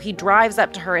 So he drives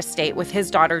up to her estate with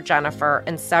his daughter, Jennifer,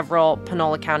 and several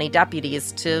Panola County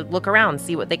deputies to look around,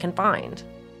 see what they can find.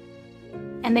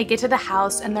 And they get to the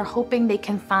house and they're hoping they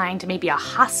can find maybe a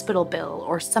hospital bill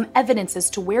or some evidence as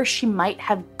to where she might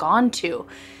have gone to.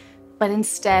 But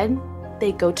instead,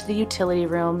 they go to the utility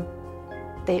room,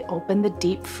 they open the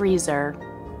deep freezer,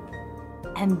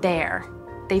 and there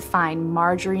they find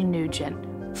Marjorie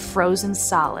Nugent frozen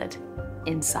solid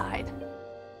inside.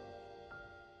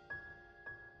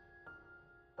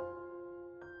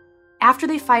 After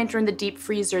they find her in the deep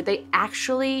freezer, they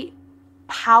actually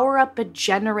power up a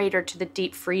generator to the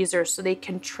deep freezer so they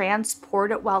can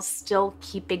transport it while still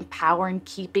keeping power and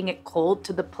keeping it cold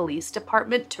to the police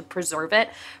department to preserve it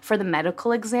for the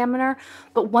medical examiner.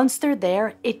 But once they're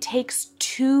there, it takes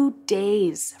 2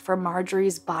 days for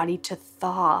Marjorie's body to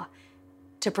thaw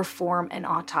to perform an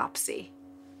autopsy.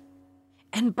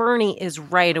 And Bernie is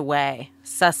right away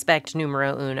suspect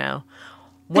numero uno.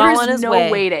 There is no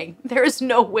waiting. There is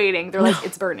no waiting. They're like,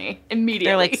 it's Bernie, immediately.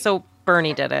 They're like, so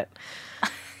Bernie did it.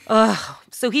 Ugh.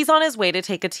 So he's on his way to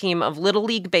take a team of Little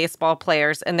League baseball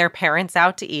players and their parents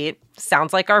out to eat.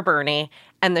 Sounds like our Bernie.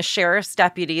 And the sheriff's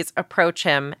deputies approach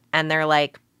him and they're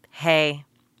like, hey,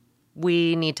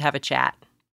 we need to have a chat.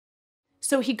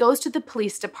 So he goes to the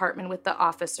police department with the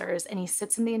officers and he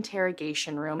sits in the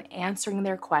interrogation room answering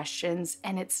their questions.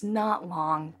 And it's not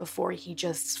long before he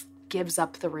just gives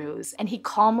up the ruse. And he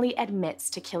calmly admits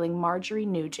to killing Marjorie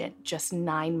Nugent just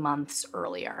 9 months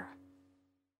earlier.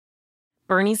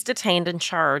 Bernie's detained and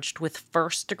charged with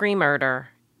first-degree murder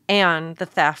and the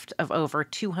theft of over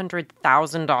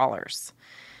 $200,000.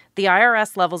 The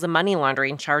IRS levels a money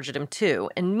laundering charge at him, too.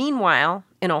 And meanwhile,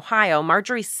 in Ohio,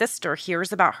 Marjorie's sister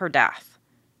hears about her death,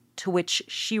 to which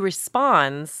she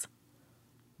responds,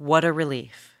 what a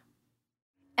relief.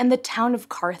 And the town of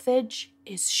Carthage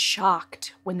is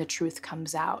shocked when the truth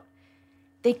comes out.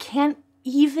 They can't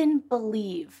even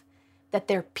believe that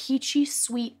their peachy,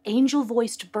 sweet,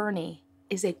 angel-voiced Bernie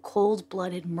is a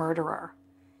cold-blooded murderer.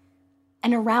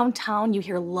 And around town, you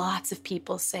hear lots of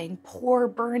people saying, poor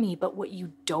Bernie, but what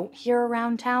you don't hear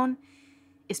around town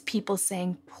is people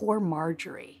saying, poor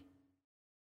Marjorie.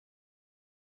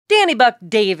 Danny Buck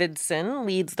Davidson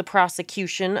leads the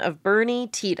prosecution of Bernie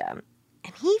Tiede,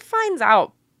 and he finds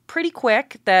out pretty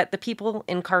quick that the people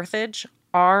in Carthage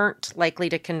aren't likely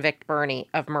to convict Bernie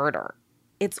of murder.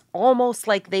 It's almost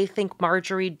like they think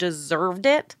Marjorie deserved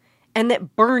it and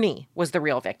that Bernie was the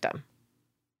real victim.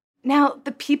 Now,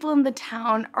 the people in the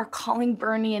town are calling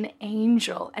Bernie an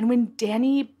angel, and when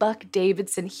Danny Buck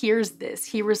Davidson hears this,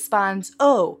 he responds,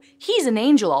 oh, he's an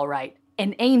angel, all right,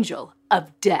 an angel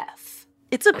of death.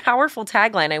 It's a powerful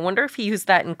tagline. I wonder if he used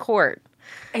that in court.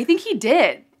 I think he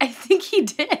did.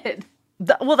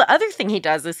 The other thing he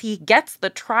does is he gets the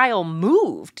trial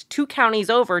moved 2 counties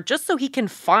over just so he can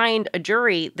find a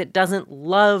jury that doesn't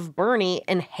love Bernie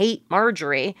and hate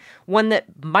Marjorie, one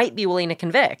that might be willing to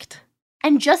convict.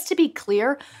 And just to be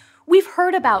clear, we've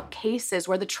heard about cases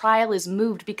where the trial is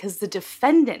moved because the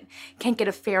defendant can't get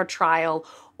a fair trial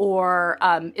or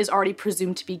is already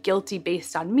presumed to be guilty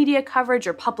based on media coverage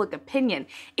or public opinion.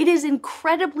 It is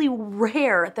incredibly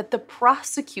rare that the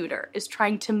prosecutor is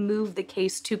trying to move the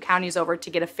case 2 counties over to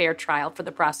get a fair trial for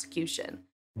the prosecution.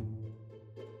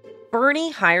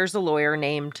 Bernie hires a lawyer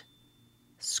named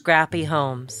Scrappy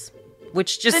Holmes,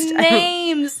 which just... The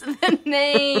names!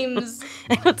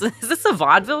 Is this a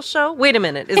vaudeville show? Wait a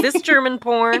minute. Is this German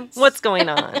porn? What's going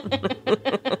on?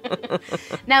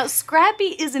 Now, Scrappy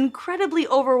is incredibly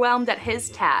overwhelmed at his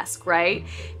task, right?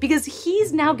 Because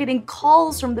he's now getting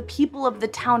calls from the people of the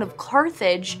town of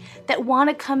Carthage that want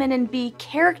to come in and be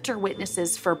character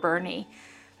witnesses for Bernie.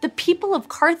 The people of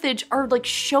Carthage are like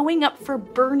showing up for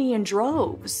Bernie in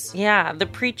droves. Yeah, the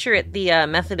preacher at the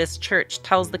Methodist church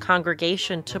tells the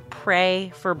congregation to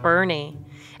pray for Bernie.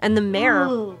 And the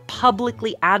mayor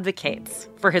publicly advocates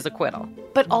for his acquittal.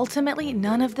 But ultimately,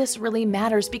 none of this really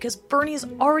matters because Bernie's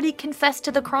already confessed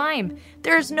to the crime.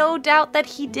 There's no doubt that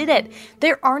he did it.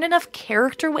 There aren't enough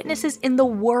character witnesses in the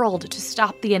world to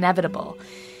stop the inevitable.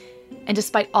 And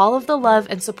despite all of the love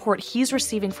and support he's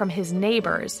receiving from his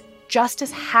neighbors,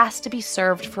 justice has to be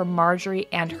served for Marjorie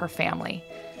and her family.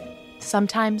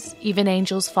 Sometimes even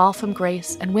angels fall from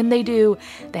grace, and when they do,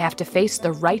 they have to face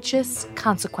the righteous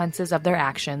consequences of their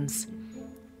actions.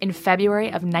 In February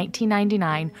of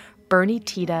 1999, Bernie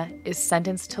Tiede is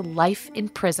sentenced to life in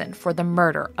prison for the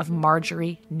murder of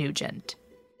Marjorie Nugent.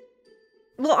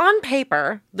 Well, on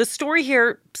paper, the story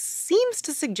here seems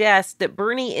to suggest that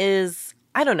Bernie is,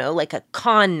 I don't know, like a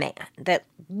con man that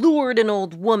lured an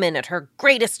old woman at her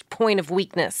greatest point of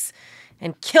weakness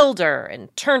and killed her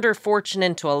and turned her fortune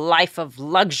into a life of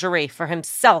luxury for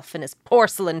himself and his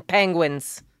porcelain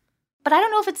penguins. But I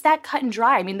don't know if it's that cut and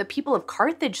dry. I mean, the people of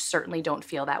Carthage certainly don't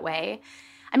feel that way.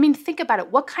 I mean, think about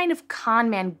it. What kind of con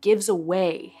man gives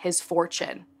away his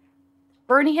fortune?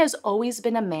 Bernie has always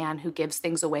been a man who gives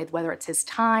things away, whether it's his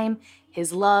time,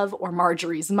 his love, or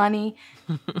Marjorie's money.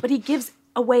 But he gives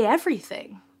away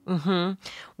everything.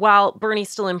 While Bernie's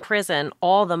still in prison,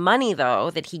 all the money,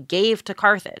 though, that he gave to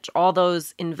Carthage, all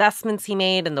those investments he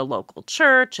made in the local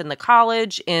church and the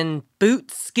college, in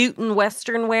boots, scootin'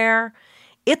 Western wear,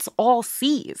 it's all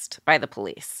seized by the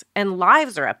police, and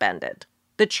lives are upended.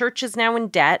 The church is now in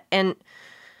debt, and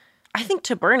I think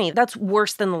to Bernie, that's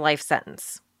worse than the life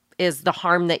sentence, is the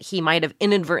harm that he might have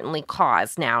inadvertently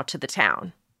caused now to the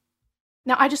town.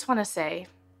 Now, I just want to say,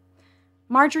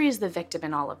 Marjorie is the victim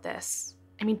in all of this.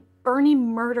 I mean, Bernie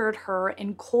murdered her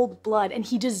in cold blood, and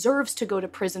he deserves to go to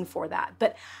prison for that.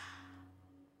 But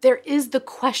there is the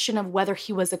question of whether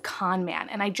he was a con man,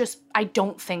 and I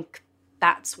don't think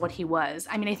that's what he was.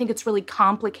 I mean, I think it's really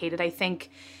complicated. I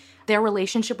think their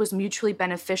relationship was mutually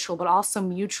beneficial, but also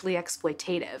mutually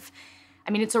exploitative.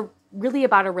 I mean, it's really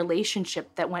about a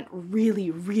relationship that went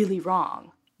really, really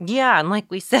wrong. Yeah, and like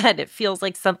we said, it feels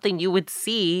like something you would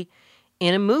see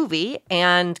in a movie,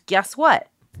 and guess what?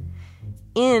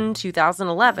 In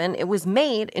 2011, it was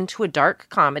made into a dark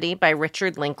comedy by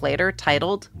Richard Linklater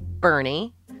titled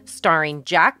Bernie, starring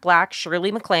Jack Black,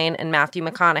 Shirley MacLaine, and Matthew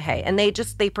McConaughey. And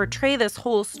they portray this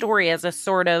whole story as a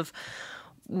sort of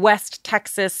West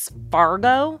Texas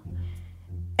Fargo.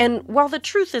 And while the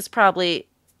truth is probably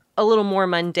a little more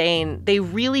mundane, they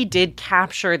really did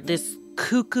capture this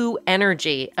cuckoo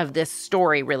energy of this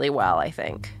story really well, I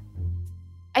think.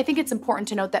 I think it's important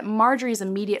to note that Marjorie's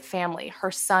immediate family,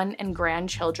 her son and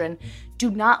grandchildren,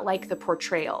 do not like the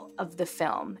portrayal of the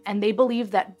film, and they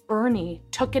believe that Bernie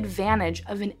took advantage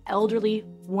of an elderly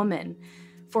woman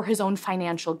for his own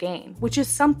financial gain, which is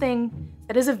something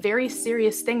that is a very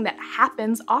serious thing that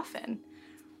happens often.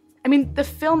 I mean, the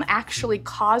film actually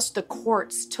caused the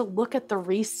courts to look at the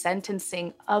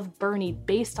resentencing of Bernie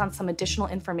based on some additional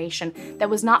information that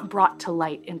was not brought to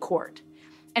light in court.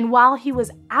 And while he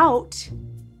was out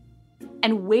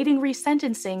and waiting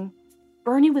resentencing,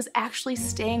 Bernie was actually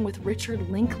staying with Richard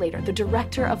Linklater, the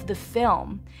director of the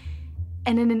film.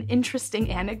 And in an interesting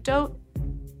anecdote,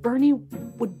 Bernie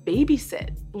would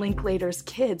babysit Linklater's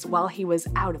kids while he was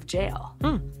out of jail.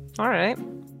 All right.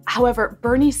 However,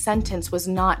 Bernie's sentence was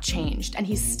not changed, and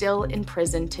he's still in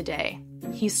prison today.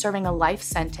 He's serving a life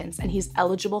sentence, and he's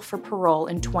eligible for parole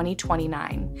in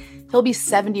 2029. He'll be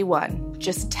 71,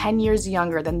 just 10 years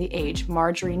younger than the age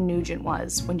Marjorie Nugent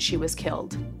was when she was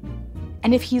killed.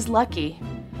 And if he's lucky,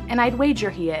 and I'd wager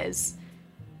he is,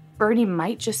 Bernie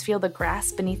might just feel the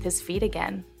grass beneath his feet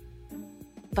again.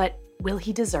 But will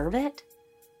he deserve it?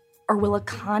 Or will a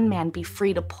con man be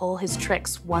free to pull his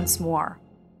tricks once more?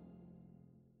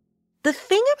 The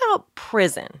thing about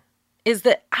prison is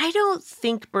that I don't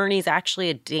think Bernie's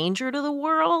actually a danger to the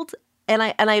world, and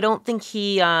I don't think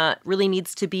he really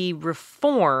needs to be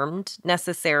reformed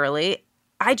necessarily.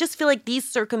 I just feel like these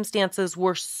circumstances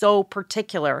were so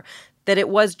particular that it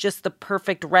was just the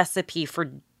perfect recipe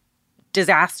for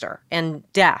disaster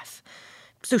and death.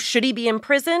 So should he be in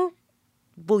prison?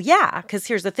 Well, yeah, because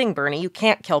here's the thing, Bernie, you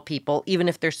can't kill people even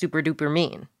if they're super duper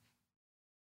mean.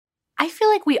 I feel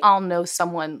like we all know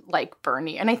someone like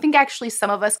Bernie, and I think actually some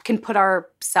of us can put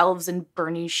ourselves in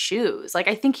Bernie's shoes. Like,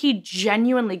 I think he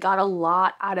genuinely got a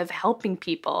lot out of helping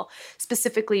people,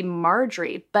 specifically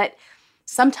Marjorie, but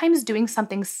sometimes doing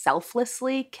something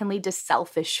selflessly can lead to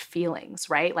selfish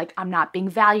feelings, right? Like, I'm not being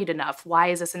valued enough. Why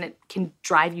is this? And it can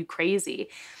drive you crazy.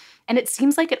 And it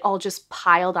seems like it all just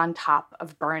piled on top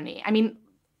of Bernie. I mean,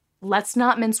 let's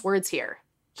not mince words here.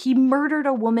 He murdered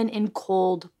a woman in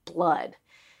cold blood.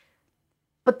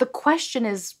 But the question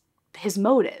is his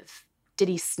motive. Did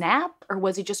he snap, or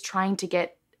was he just trying to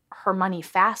get her money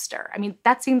faster? I mean,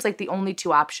 that seems like the only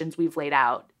two options we've laid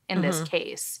out in this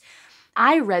case.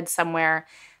 I read somewhere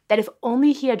that if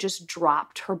only he had just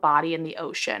dropped her body in the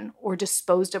ocean or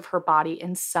disposed of her body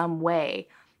in some way,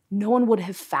 no one would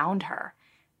have found her.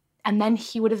 And then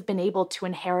he would have been able to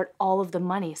inherit all of the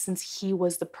money since he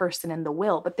was the person in the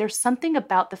will. But there's something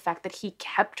about the fact that he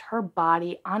kept her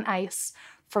body on ice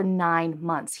for 9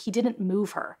 months. He didn't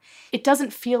move her. It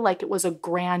doesn't feel like it was a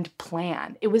grand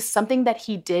plan. It was something that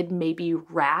he did maybe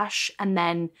rash and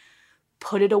then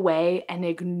put it away and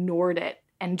ignored it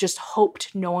and just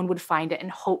hoped no one would find it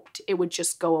and hoped it would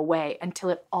just go away until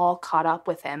it all caught up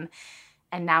with him.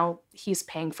 And now he's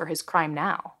paying for his crime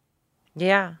now.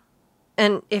 Yeah.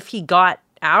 And if he got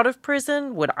out of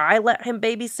prison, would I let him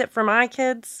babysit for my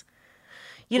kids?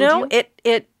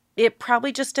 It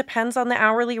probably just depends on the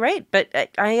hourly rate, but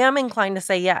I am inclined to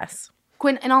say yes.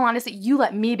 Quinn, in all honesty, you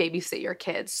let me babysit your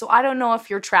kids, so I don't know if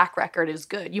your track record is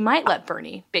good. You might let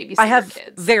Bernie babysit your kids. I have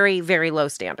very, very low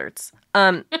standards.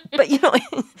 But,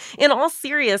 in all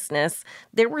seriousness,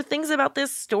 there were things about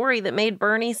this story that made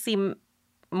Bernie seem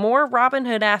more Robin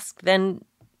Hood-esque than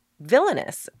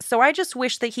villainous. So I just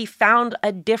wish that he found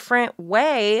a different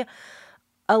way,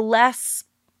 a less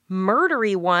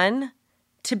murdery one,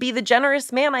 to be the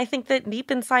generous man I think that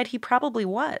deep inside he probably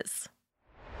was.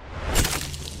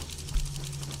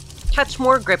 Catch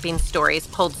more gripping stories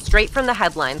pulled straight from the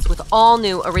headlines with all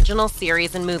new original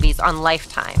series and movies on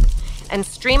Lifetime, and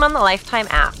stream on the Lifetime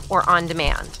app or on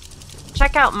demand.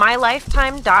 Check out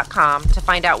mylifetime.com to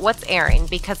find out what's airing,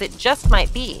 because it just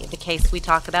might be the case we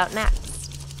talk about next.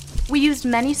 We used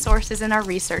many sources in our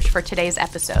research for today's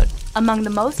episode. Among the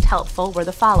most helpful were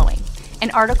the following: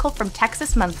 an article from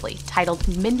Texas Monthly titled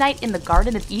Midnight in the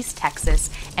Garden of East Texas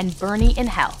and Bernie in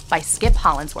Hell by Skip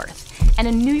Hollandsworth, and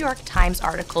a New York Times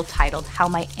article titled How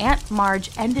My Aunt Marge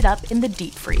Ended Up in the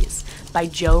Deep Freeze by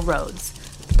Joe Rhodes.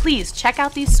 Please check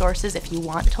out these sources if you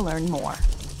want to learn more.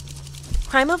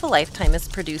 Crime of a Lifetime is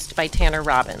produced by Tanner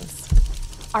Robbins.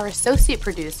 Our associate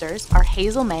producers are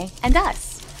Hazel May and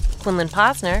us, Quinlan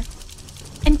Posner,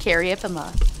 and Carrie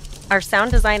Ipama. Our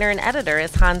sound designer and editor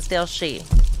is Hansdale Shee.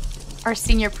 Our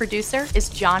senior producer is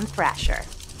John Thrasher.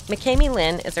 McKamey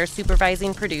Lynn is our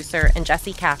supervising producer, and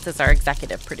Jesse Katz is our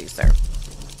executive producer.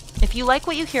 If you like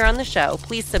what you hear on the show,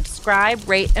 please subscribe,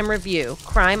 rate, and review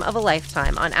Crime of a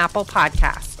Lifetime on Apple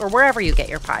Podcasts or wherever you get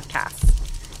your podcasts.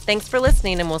 Thanks for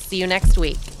listening, and we'll see you next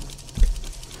week.